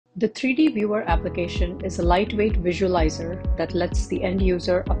The 3D Viewer application is a lightweight visualizer that lets the end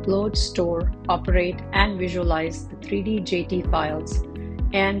user upload, store, operate, and visualize the 3D JT files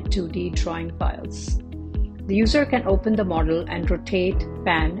and 2D drawing files. The user can open the model and rotate,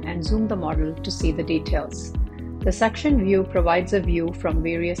 pan, and zoom the model to see the details. The section view provides a view from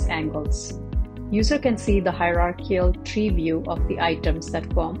various angles. User can see the hierarchical tree view of the items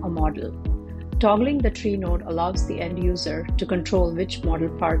that form a model. Toggling the tree node allows the end user to control which model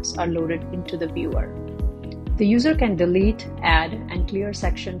parts are loaded into the viewer. The user can delete, add, and clear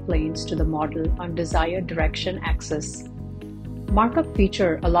section planes to the model on desired direction axis. Markup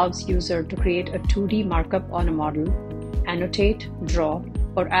feature allows user to create a 2D markup on a model, annotate, draw,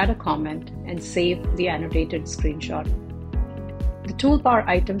 or add a comment, and save the annotated screenshot. The toolbar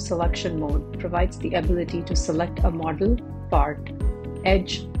item selection mode provides the ability to select a model, part,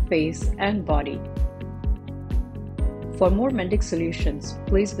 edge, face, and body. For more Mendix solutions,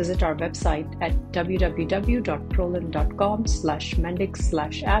 please visit our website at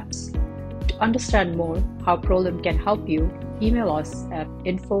www.prolim.com/mendix/apps. To understand more how Prolim can help you, email us at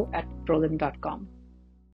info@prolim.com.